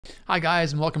Hi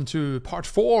guys, and welcome to part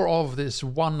 4 of this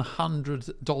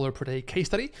 $100 per day case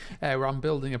study where I'm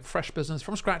building a fresh business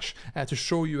from scratch to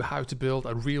show you how to build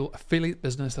a real affiliate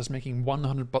business that's making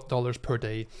 $100 per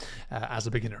day as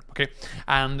a beginner. Okay,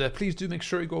 and please do make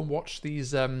sure you go and watch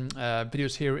these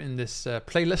videos here in this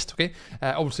playlist. Okay,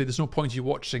 obviously there's no point you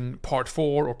watching part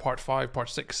 4 or part 5, part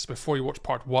 6 before you watch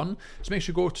part 1. So make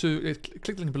sure you go to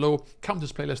click the link below, come to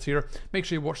this playlist here. Make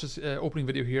sure you watch this opening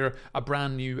video here, a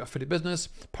brand new affiliate business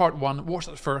part 1. Watch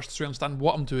that first so you understand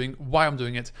what I'm doing, why I'm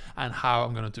doing it, and how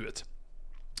I'm going to do it.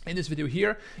 In this video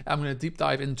here, I'm going to deep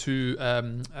dive into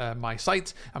my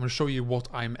site. I'm going to show you what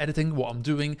I'm editing, what I'm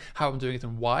doing, how I'm doing it,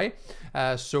 and why.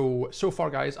 So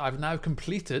far, guys, I've now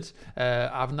completed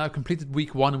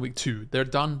week 1 and week 2. They're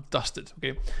done, dusted.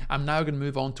 Okay, I'm now going to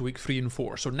move on to week 3 and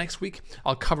 4. So next week,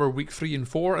 I'll cover week 3 and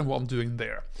 4 and what I'm doing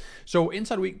there. So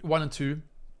inside week 1 and 2.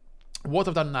 What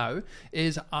I've done now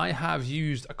is I have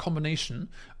used a combination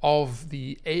of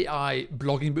the AI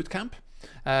blogging bootcamp,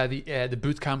 the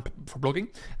bootcamp for blogging,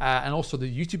 and also the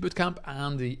YouTube bootcamp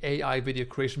and the AI video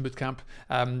creation bootcamp,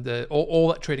 all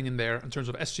that training in there in terms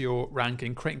of SEO,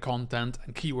 ranking, creating content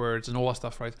and keywords and all that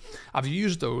stuff, right? I've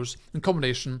used those in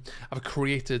combination. I've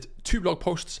created 2 blog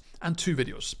posts and 2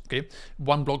 videos, okay?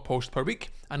 1 blog post per week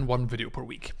and 1 video per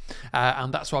week.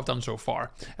 And that's what I've done so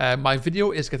far. My video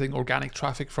is getting organic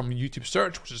traffic from YouTube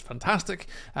search, which is fantastic.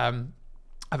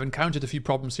 I've encountered a few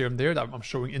problems here and there that I'm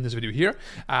showing in this video here,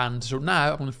 and so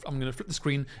now I'm going to flip the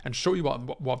screen and show you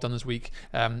what I've done this week.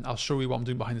 I'll show you what I'm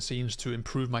doing behind the scenes to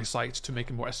improve my site, to make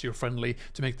it more SEO friendly,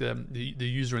 to make the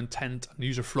user intent and the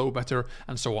user flow better,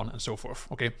 and so on and so forth.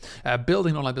 Okay,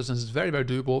 building an online business is very, very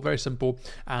doable, very simple,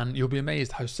 and you'll be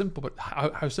amazed how simple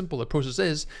the process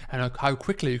is, and how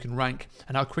quickly you can rank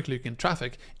and how quickly you can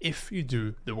traffic if you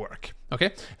do the work.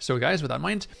 Okay, so guys, with that in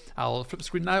mind, I'll flip the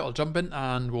screen now. I'll jump in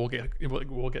and we'll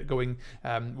get going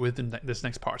with this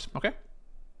next part.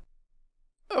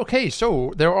 Okay,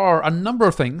 so there are a number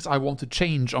of things I want to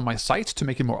change on my site to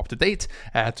make it more up-to-date,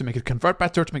 to make it convert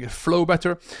better, to make it flow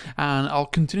better, and I'll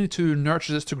continue to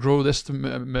nurture this, to grow this,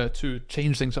 to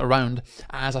change things around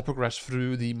as I progress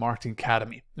through the Marketing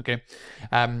Academy. Okay,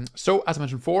 so as I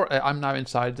mentioned before, I'm now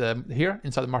inside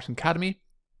the Marketing Academy.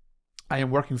 I am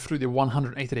working through the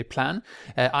 180-day plan.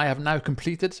 I have now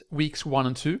completed weeks 1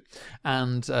 and 2,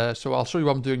 and so I'll show you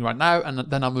what I'm doing right now, and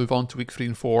then I'll move on to week 3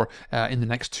 and 4 in the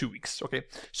next 2 weeks. Okay,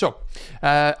 so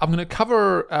I'm going to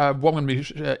cover what I'm going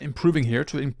to be improving here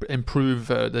to improve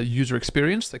the user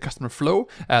experience, the customer flow,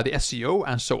 the SEO,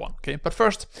 and so on. Okay, but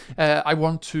first, I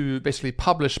want to basically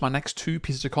publish my next 2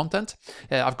 pieces of content.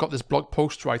 I've got this blog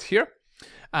post right here.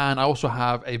 And I also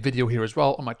have a video here as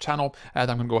well on my channel that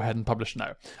I'm going to go ahead and publish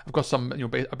now. I've got some,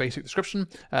 a basic description,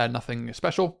 nothing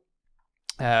special.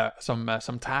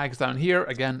 Some tags down here,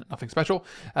 again, nothing special.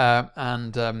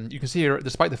 And you can see here,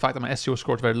 despite the fact that my SEO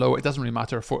score is very low, it doesn't really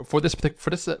matter for this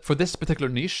particular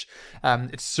niche.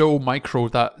 It's so micro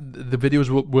that the videos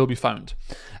will be found.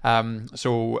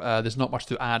 So there's not much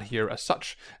to add here as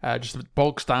such. Just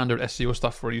bog standard SEO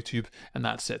stuff for YouTube, and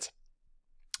that's it.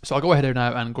 So I'll go ahead here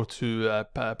now and go to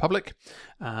public,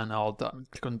 and I'll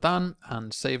click on done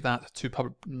and save that to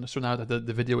public. So now that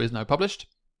the video is now published.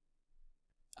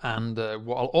 And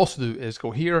what I'll also do is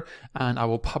go here and I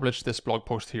will publish this blog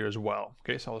post here as well.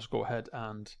 Okay, so I'll just go ahead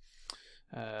and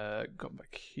go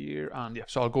back here, and yeah,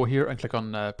 so I'll go here and click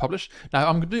on publish. Now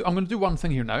I'm going to do one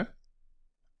thing here now.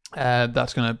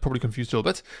 That's going to probably confuse you a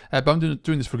little bit, but I'm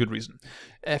doing this for good reason.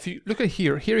 If you look at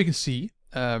here you can see.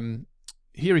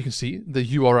 Here you can see the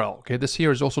URL. Okay, this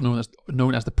here is also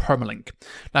known as the permalink.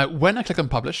 Now, when I click on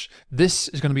publish, this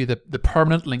is going to be the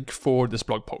permanent link for this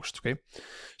blog post. Okay,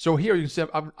 so here you can see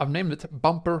I've named it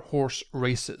Bumper Horse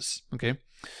Races. Okay,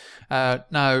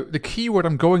 now the keyword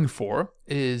I'm going for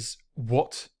is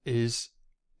what is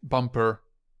bumper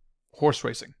horse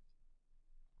racing.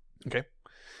 Okay.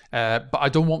 But I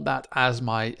don't want that as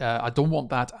my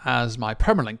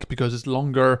permalink because it's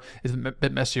longer, it's a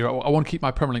bit messier. I want to keep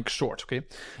my permalink short, okay?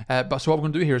 But so what I'm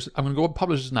going to do here is I'm going to go and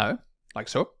publish this now, like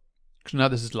so. So now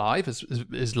this is live,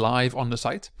 is live on the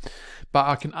site. But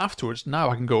I can afterwards, now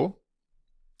I can go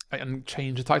and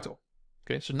change the title.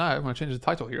 Okay, so now I'm going to change the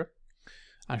title here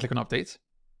and click on update.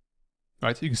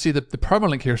 Right, you can see that the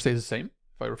permalink here stays the same.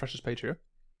 If I refresh this page here.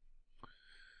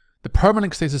 The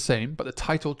permalink stays the same, but the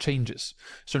title changes.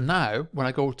 So now, when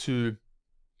I go to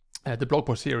the blog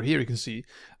post here you can see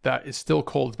that it's still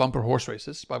called Bumper Horse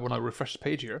Races, but when I refresh the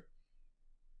page here,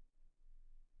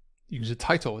 you can see the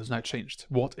title is now changed.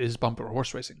 What is Bumper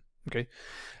Horse Racing? Okay.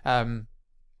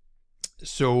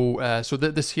 So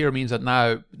this here means that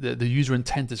now the user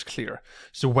intent is clear.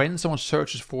 So when someone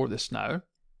searches for this now,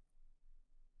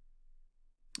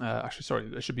 Actually,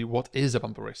 sorry, it should be what is a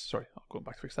bumper race. Sorry, I'll go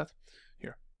back to fix that.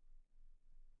 Here.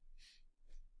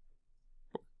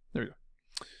 Oh, there we go.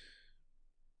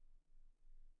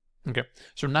 Okay,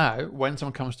 so now when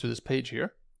someone comes to this page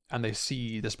here and they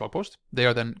see this blog post, they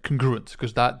are then congruent,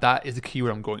 because that is the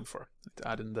keyword I'm going for. Let's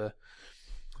add in the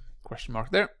question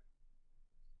mark there.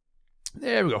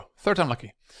 There we go, third time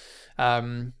lucky.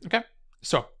 Okay,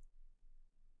 so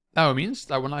now it means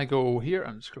that when I go here,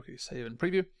 I'm just quickly save and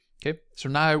preview. Okay, so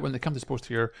now when they come to this post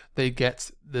here, they get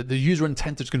the user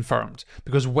intent is confirmed,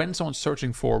 because when someone's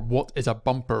searching for what is a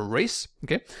bumper race,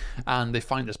 okay, and they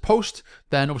find this post,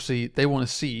 then obviously they want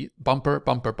to see bumper,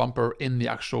 bumper, bumper in the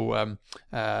actual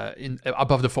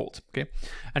above the fold. Okay,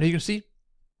 and you can see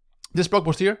this blog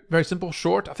post here, very simple,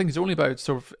 short. I think it's only about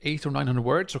sort of 800 or 900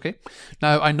 words. Okay,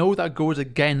 now I know that goes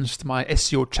against my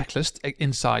SEO checklist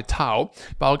inside Tao,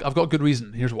 but I've got a good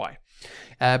reason. Here's why.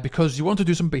 Because you want to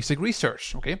do some basic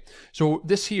research, okay? So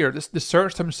this here, the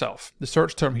search term itself, the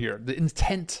search term here, the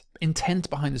intent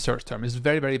behind the search term is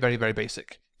very, very, very, very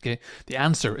basic, okay? The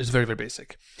answer is very, very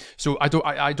basic. So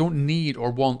I don't need or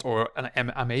want or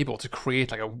I'm able to create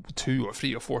like a 2 or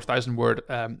 3 or 4,000 word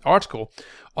article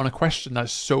on a question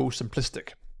that's so simplistic.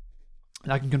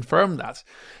 And I can confirm that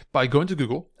by going to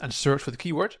Google and search for the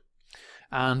keyword.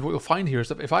 And what you'll find here is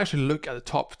that if I actually look at the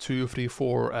top 2, 3,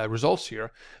 4 results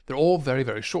here, they're all very,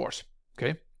 very short.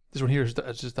 Okay, this one here is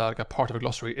just like a part of a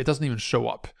glossary. It doesn't even show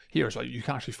up here, so you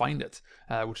can actually find it,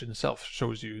 which in itself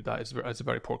shows you that it's a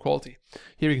very poor quality.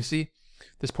 Here you can see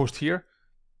this post here.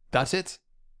 That's it.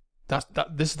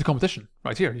 This is the competition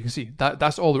right here. You can see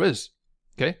that's all there is.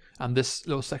 Okay, and this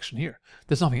little section here,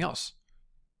 there's nothing else.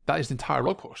 That is the entire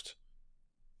blog post.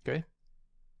 Okay,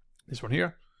 this one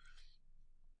here.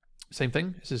 Same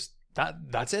thing. This is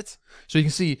that's it. So you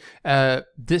can see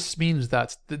this means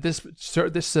that this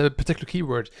particular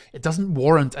keyword, it doesn't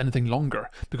warrant anything longer,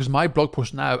 because my blog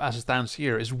post now, as it stands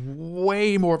here, is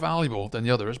way more valuable than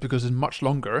the others because it's much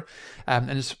longer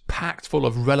and it's packed full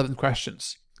of relevant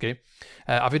questions. Okay,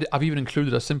 I've even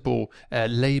included a simple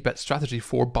lay bet strategy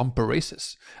for bumper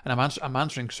races, and I'm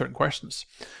answering certain questions.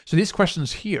 So these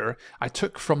questions here I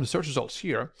took from the search results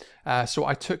here. So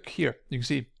I took here. You can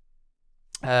see.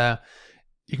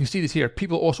 You can see this here.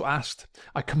 People also asked.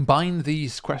 I combined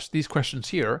these questions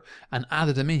here and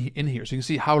added them in here. So you can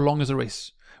see how long is a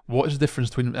race. What is the difference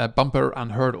between bumper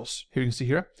and hurdles? Here you can see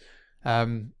here.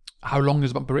 How long is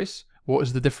a bumper race? What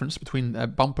is the difference between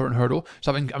bumper and hurdle?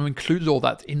 So I've included all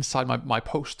that inside my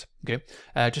post. Okay,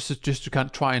 just to kind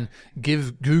of try and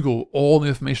give Google all the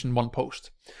information in one post.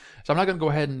 So I'm now going to go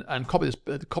ahead and copy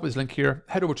this link here.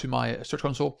 Head over to my Search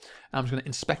Console. And I'm just going to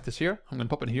inspect this here. I'm going to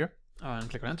pop in here and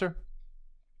click on enter.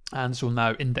 And so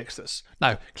now index this.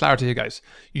 Now, clarity here, guys.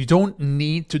 You don't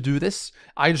need to do this.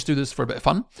 I just do this for a bit of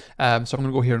fun. So I'm going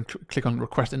to go here and click on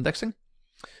request indexing.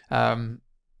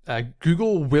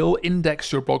 Google will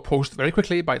index your blog post very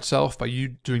quickly by itself by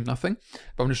you doing nothing.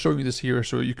 But I'm just showing you this here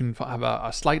so you can have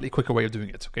a slightly quicker way of doing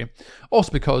it. Okay.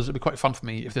 Also because it'd be quite fun for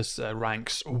me if this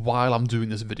ranks while I'm doing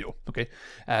this video. Okay.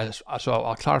 So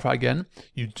I'll clarify again.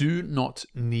 You do not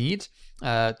need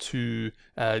to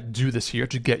do this here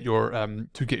to get your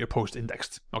post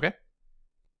indexed. Okay.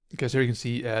 Okay. So here you can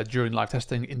see during live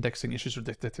testing, indexing issues were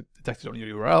detected on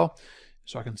your URL.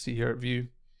 So I can see here view.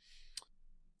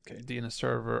 Okay, DNS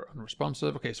server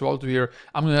unresponsive. Okay, so what I'll do here,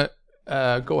 I'm going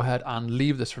to go ahead and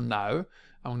leave this for now.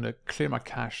 I'm going to clear my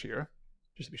cache here,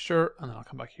 just to be sure, and then I'll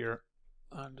come back here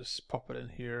and just pop it in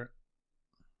here.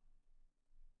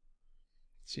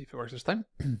 See if it works this time.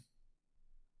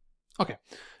 Okay,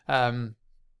 so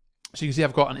you can see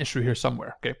I've got an issue here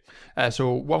somewhere. Okay,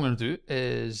 so what I'm going to do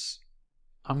is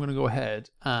I'm going to go ahead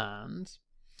and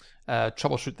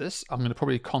troubleshoot this. I'm going to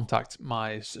probably contact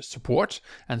my support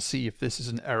and see if this is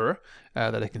an error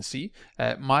that I can see.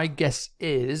 My guess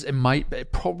is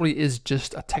it probably is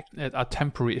just a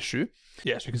temporary issue.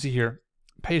 Yeah, so you can see here,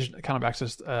 page cannot be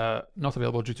accessed, not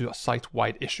available due to a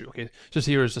site-wide issue. Okay, just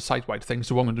here is a site-wide thing.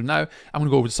 So what I'm going to do now, I'm going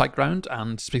to go over to SiteGround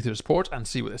and speak to the support and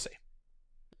see what they say.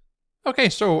 Okay,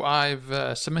 so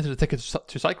I've submitted a ticket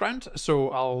to SiteGround, so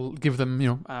I'll give them,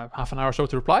 half an hour or so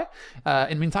to reply. In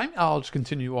the meantime, I'll just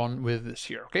continue on with this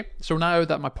here. Okay, so now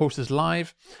that my post is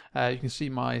live, you can see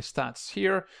my stats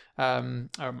here,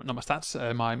 not my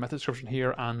stats, my meta description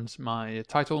here, and my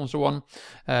title and so on.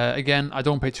 Again, I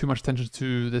don't pay too much attention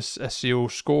to this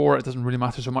SEO score. It doesn't really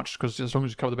matter so much because as long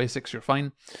as you cover the basics, you're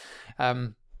fine.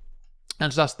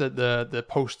 And so that's the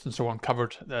post and so on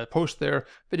covered. The post there,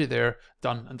 video there,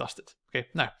 done and dusted. Okay,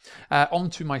 now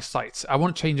onto my site. I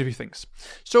want to change a few things.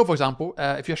 So, for example,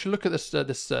 if you actually look at this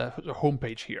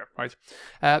homepage here, right?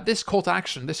 This call to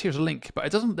action, this here's a link, but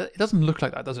it doesn't look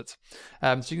like that, does it?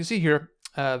 So you can see here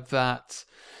that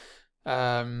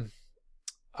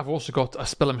I've also got a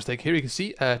spelling mistake here. You can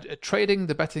see trading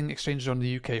the betting exchanges on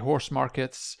the UK horse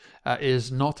markets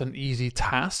is not an easy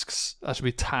task. That should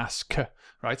be task,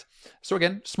 right? So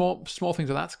again, small things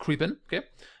like that creep in. Okay.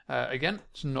 Again,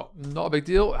 it's not a big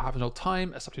deal. I have no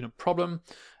time. It's absolutely no problem.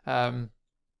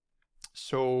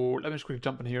 So let me just quickly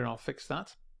jump in here and I'll fix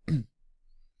that.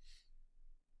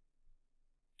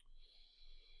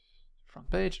 Front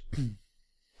page.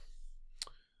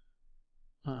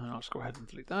 I'll just go ahead and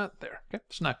delete that. There. Okay.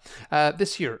 So now,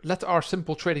 this here, let our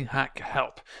simple trading hack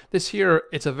help. This here,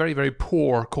 it's a very, very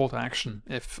poor call to action.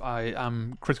 If I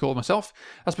am critical of myself,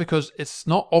 that's because it's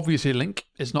not obviously a link.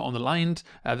 It's not underlined.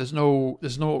 There's no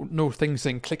thing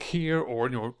saying click here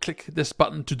or click this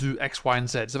button to do X, Y, and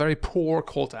Z. It's a very poor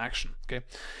call to action. Okay,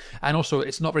 and also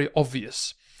it's not very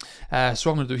obvious. So what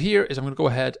I'm going to do here is I'm going to go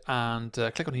ahead and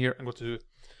click on here and go to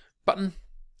button,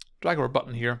 drag our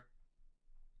button here.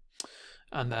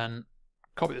 And then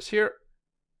copy this here,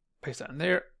 paste that in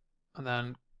there, and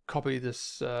then copy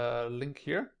this link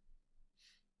here.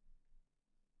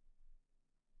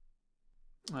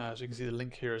 So you can see the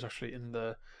link here is actually in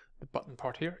the button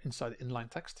part here, inside the inline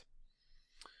text.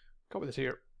 Copy this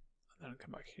here, and then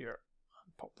come back here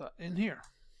and pop that in here,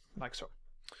 like so.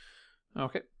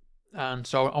 Okay, and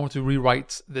so I want to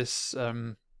rewrite this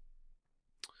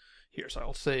here. So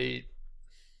I'll say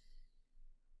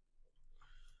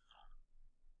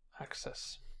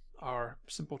access our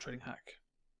simple trading hack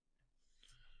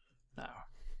now.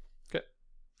 Okay,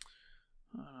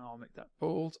 and I'll make that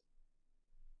bold.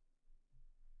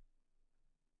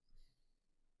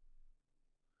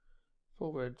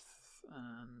 Full width,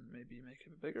 and maybe make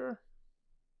it bigger.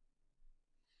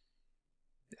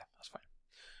 Yeah, that's fine.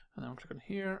 And then I'll click on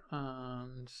here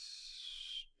and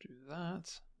do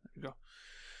that. There we go.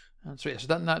 And so yeah, so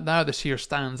that now this here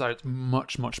stands out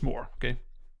much more. Okay.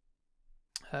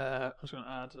 I'm just going to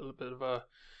add a little bit of a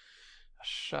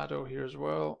shadow here as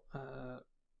well.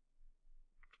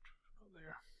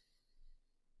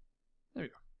 There we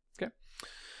go. Okay.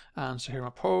 And so here are my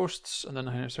posts, and then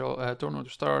here's don't know where to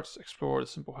start. Explore the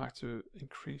simple hack to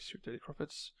increase your daily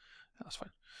profits. That's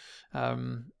fine.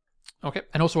 Okay,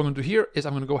 and also what I'm going to do here is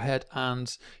I'm going to go ahead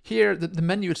and here the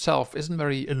menu itself isn't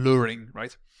very alluring,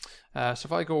 right? So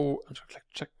if I go, I'm just going to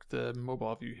check the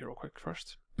mobile view here real quick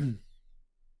first. Okay,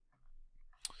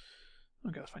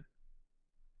 that's fine.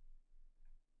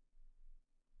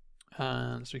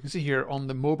 And so you can see here on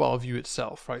the mobile view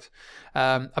itself, right?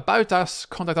 About us,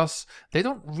 contact us, they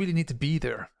don't really need to be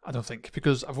there, I don't think,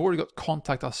 because I've already got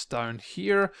contact us down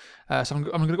here. So I'm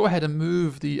going to go ahead and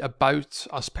move the about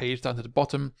us page down to the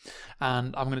bottom,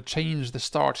 and I'm going to change the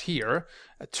start here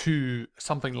to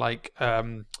something like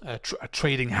a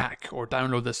trading hack or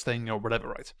download this thing or whatever,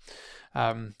 right?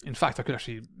 In fact, I could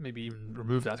actually maybe even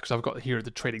remove that because I've got here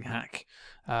the trading hack.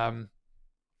 So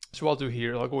what I'll do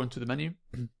here, I'll go into the menu.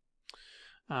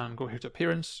 And go here to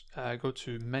appearance, go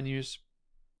to menus,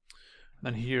 and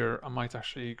then here I might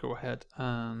actually go ahead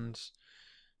and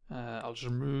I'll just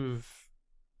remove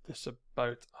this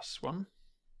about us one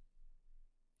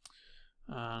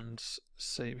and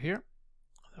save here.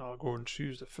 I'll go and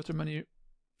choose the footer menu,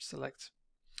 select,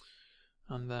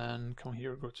 and then come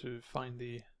here, go to find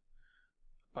the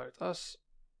about us,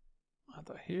 add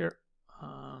that here,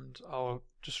 and I'll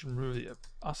just remove the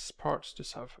us parts,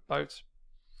 just have about.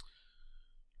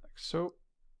 So,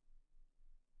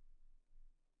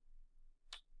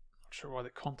 not sure why the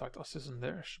contact us isn't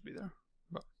there. It should be there,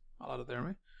 but I'll add it there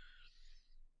anyway.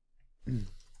 Like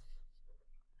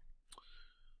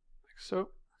so.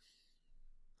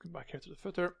 Come back here to the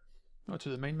footer, no, to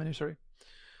the main menu, sorry,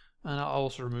 and I'll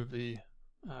also remove the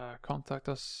contact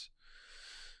us,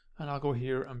 and I'll go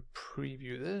here and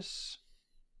preview this.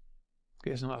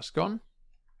 Okay, so now that's gone.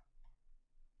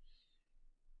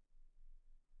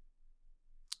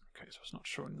 Okay, so it's not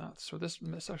showing that. So this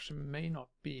actually may not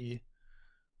be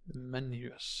the menu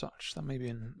as such. That may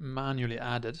be manually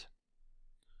added.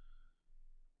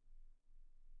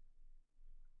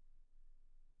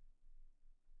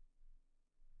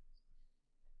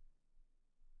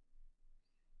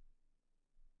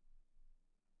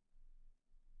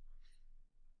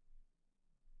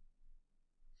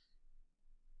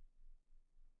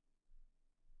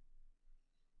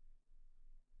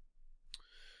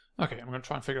 Okay, I'm going to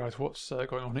try and figure out what's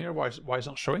going on here. Why is it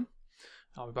not showing?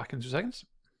 I'll be back in 2 seconds.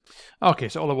 Okay,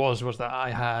 so all it was that I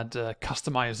had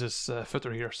customized this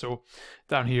footer here. So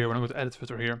down here, when I go to edit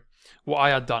footer here, what I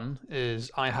had done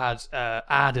is I had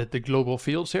added the global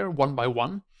fields here one by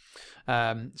one.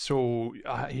 So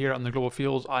here on the global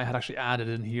fields, I had actually added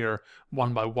in here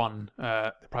one by one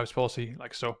the privacy policy,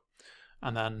 like so,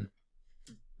 and then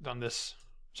done this.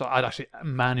 So I'd actually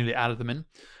manually added them in.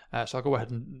 So I'll go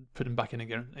ahead and put them back in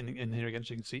again, in here again,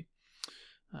 so you can see.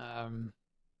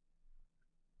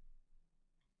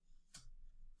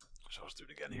 So let's do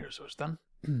it again here, so it's done.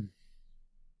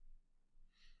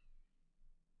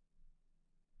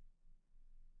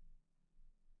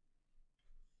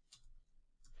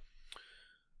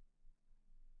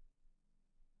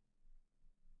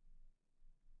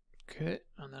 Okay,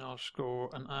 and then I'll just go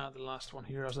and add the last one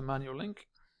here as a manual link.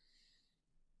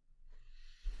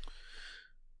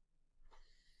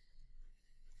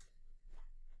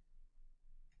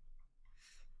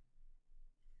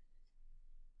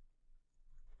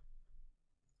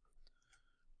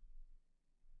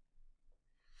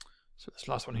 So this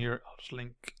last one here,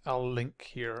 I'll link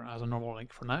here as a normal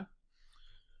link for now.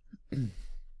 So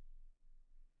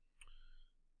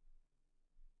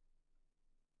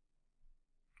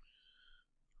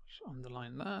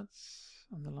underline that,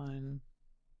 underline.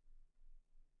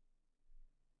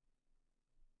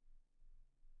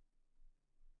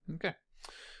 Okay,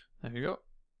 there you go.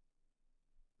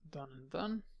 Done and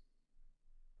done.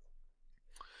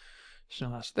 So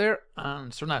now that's there,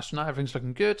 and so now everything's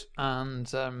looking good.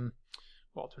 And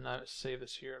what I'll do now is save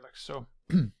this here, like so.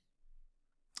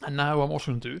 And now what I'm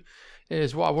also going to do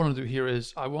is, what I want to do here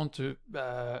is, I want to,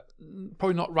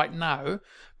 probably not right now,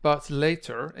 but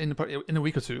later, in a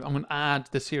week or two, I'm going to add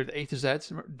this here, the A to Z.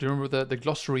 Do you remember the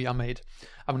glossary I made?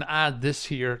 I'm going to add this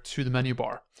here to the menu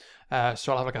bar.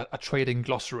 So I'll have like a trading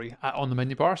glossary on the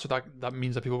menu bar, so that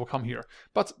means that people will come here.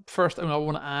 But first, I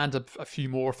want to add a few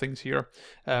more things here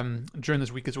during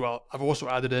this week as well. I've also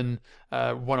added in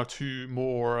one or two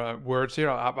more words here.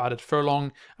 I've added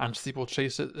furlong and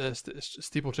steeplechase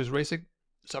racing.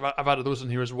 So I've added those in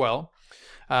here as well,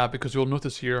 because you'll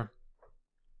notice here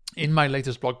in my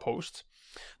latest blog post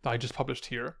that I just published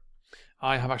here,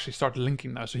 I have actually started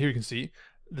linking now. So here you can see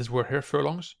this word here,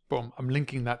 furlongs, boom, I'm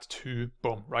linking that to,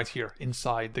 boom, right here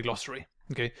inside the glossary.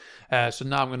 Okay, so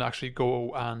now I'm going to actually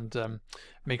go and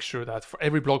make sure that for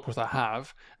every blog post I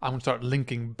have, I'm going to start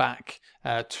linking back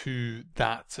to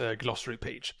that glossary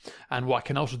page. And what I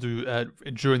can also do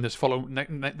during this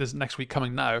this next week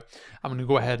coming now, I'm going to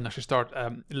go ahead and actually start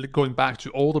going back to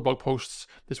all the blog posts,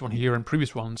 this one here and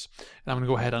previous ones, and I'm going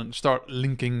to go ahead and start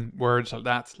linking words like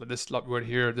that, like this word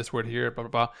here, blah, blah,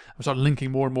 blah. I'm start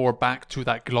linking more and more back to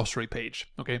that glossary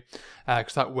page, okay?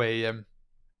 Because that way...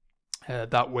 I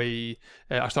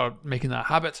start making that a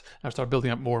habit, and I start building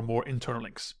up more and more internal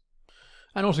links.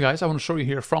 And also, guys, I want to show you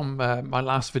here from my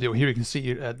last video. Here you can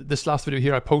see this last video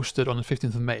here I posted on the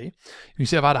 15th of May. You can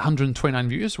see I've had 129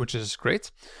 views, which is great.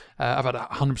 I've had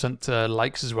 100%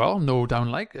 likes as well, no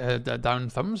down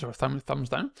thumbs or thumbs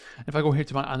down. And if I go here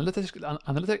to my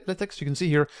analytics, you can see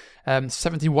here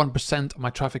 71% of my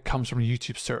traffic comes from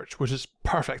YouTube search, which is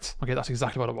perfect. Okay, that's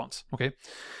exactly what I want. Okay.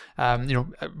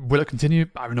 Will it continue?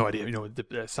 I have no idea.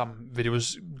 Some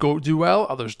videos do well,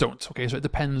 others don't. Okay, so it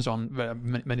depends on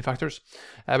many factors.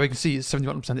 But you can see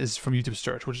 71% is from YouTube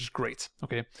search, which is great.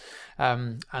 Okay,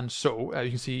 and so you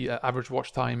can see average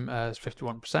watch time is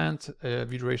 51%.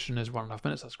 View duration is 1.5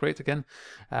 minutes. That's great again.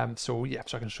 So yeah,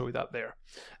 so I can show you that there.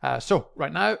 So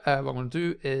right now, what I'm going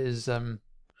to do is.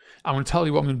 I'm going to tell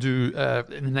you what I'm going to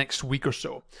do in the next week or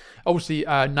so. Obviously,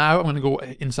 now I'm going to go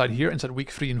inside here, inside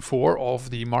week 3 and 4 of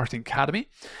the Marketing Academy.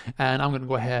 And I'm going to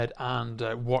go ahead and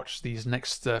watch these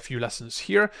next few lessons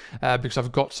here because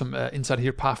I've got some inside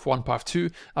here, path 1, path 2.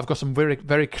 I've got some very,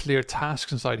 very clear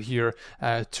tasks inside here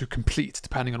to complete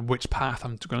depending on which path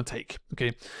I'm going to take.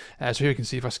 Okay, so here you can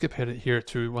see if I skip here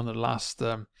to one of the last,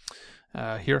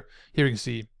 here you can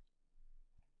see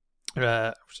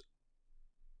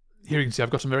here you can see I've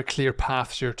got some very clear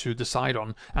paths here to decide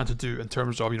on and to do in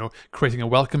terms of, creating a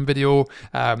welcome video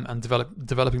and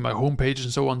developing my homepage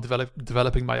and so on,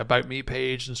 developing my About Me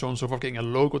page and so on and so forth, getting a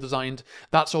logo designed.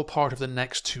 That's all part of the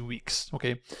next 2 weeks,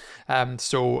 okay?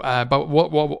 But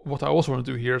what I also want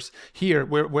to do here is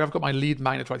where I've got my lead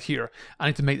magnet right here, I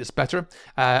need to make this better.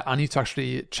 I need to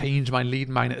actually change my lead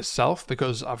magnet itself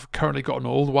because I've currently got an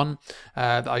old one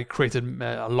that I created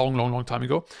a long time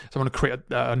ago. So I'm going to create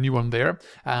a new one there.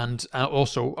 And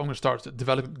also, I'm going to start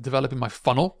developing my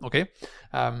funnel, okay?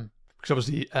 because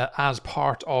obviously as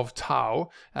part of Tau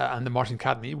and the Marketing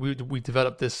Academy, we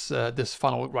developed this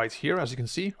funnel right here, as you can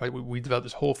see, right? We developed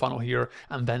this whole funnel here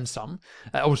and then some.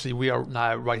 Obviously, we are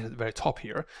now right at the very top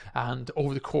here, and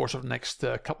over the course of the next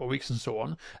couple of weeks and so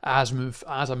on, as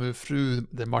I move through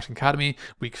the Marketing Academy,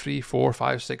 week 3, 4,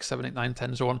 5, 6, 7, 8, 9, 10,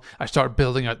 and so on, I start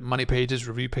building out money pages,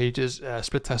 review pages,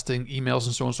 split testing, emails,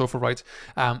 and so on and so forth, right?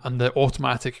 And the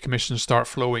automatic commissions start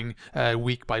flowing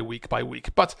week by week by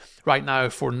week. But right now,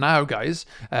 for now, guys,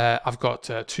 I've got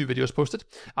 2 videos posted,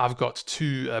 I've got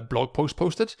 2 blog posts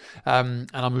posted, and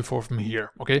I'll move forward from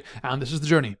here, okay? And this is the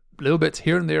journey. A little bit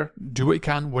here and there, do what you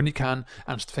can when you can,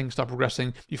 and things start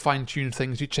progressing. You fine-tune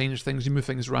things, you change things, you move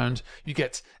things around. You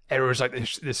get errors like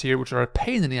this here, which are a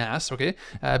pain in the ass, okay?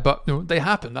 But you know, they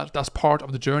happen. That's part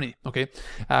of the journey, okay?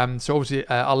 So obviously,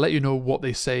 I'll let you know what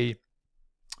they say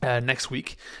next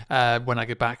week when I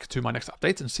get back to my next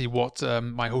update and see what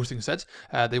my hosting said.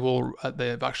 They will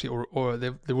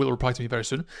they will reply to me very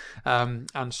soon,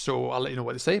 and so I'll let you know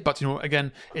what they say. But you know,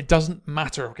 again, it doesn't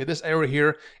matter. Okay, this error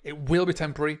here, it will be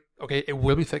temporary. Okay, it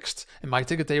will be fixed. It might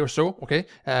take a day or so. Okay,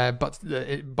 but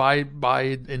by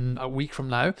in a week from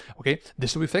now, okay,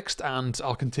 this will be fixed, and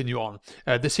I'll continue on.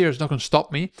 This here is not going to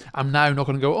stop me. I'm now not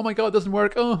going to go, oh my god, it doesn't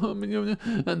work. Oh,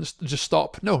 and just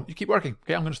stop. No, you keep working.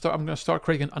 Okay, I'm going to start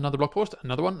creating another blog post,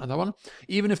 another one.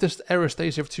 Even if this error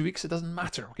stays here for 2 weeks, it doesn't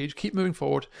matter. Okay, just keep moving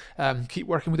forward. Keep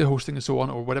working with your hosting and so on,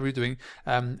 or whatever you're doing,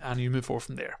 and you move forward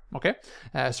from there. Okay,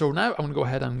 so now I'm going to go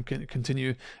ahead and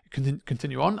continue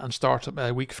on and start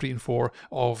week 3 and 4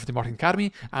 of the Marketing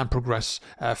Academy and progress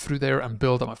through there and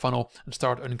build up my funnel and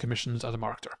start earning commissions as a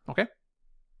marketer. Okay.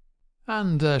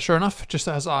 And sure enough, just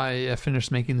as I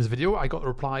finished making this video, I got a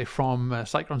reply from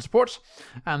SiteGround Support,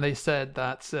 and they said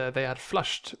that they had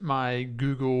flushed my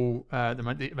Google,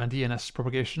 my DNS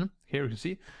propagation. Here you can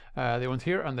see, they went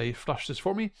here and they flushed this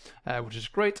for me, which is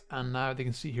great. And now they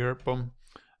can see here, boom,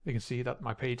 they can see that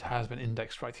my page has been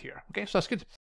indexed right here. Okay, so that's good.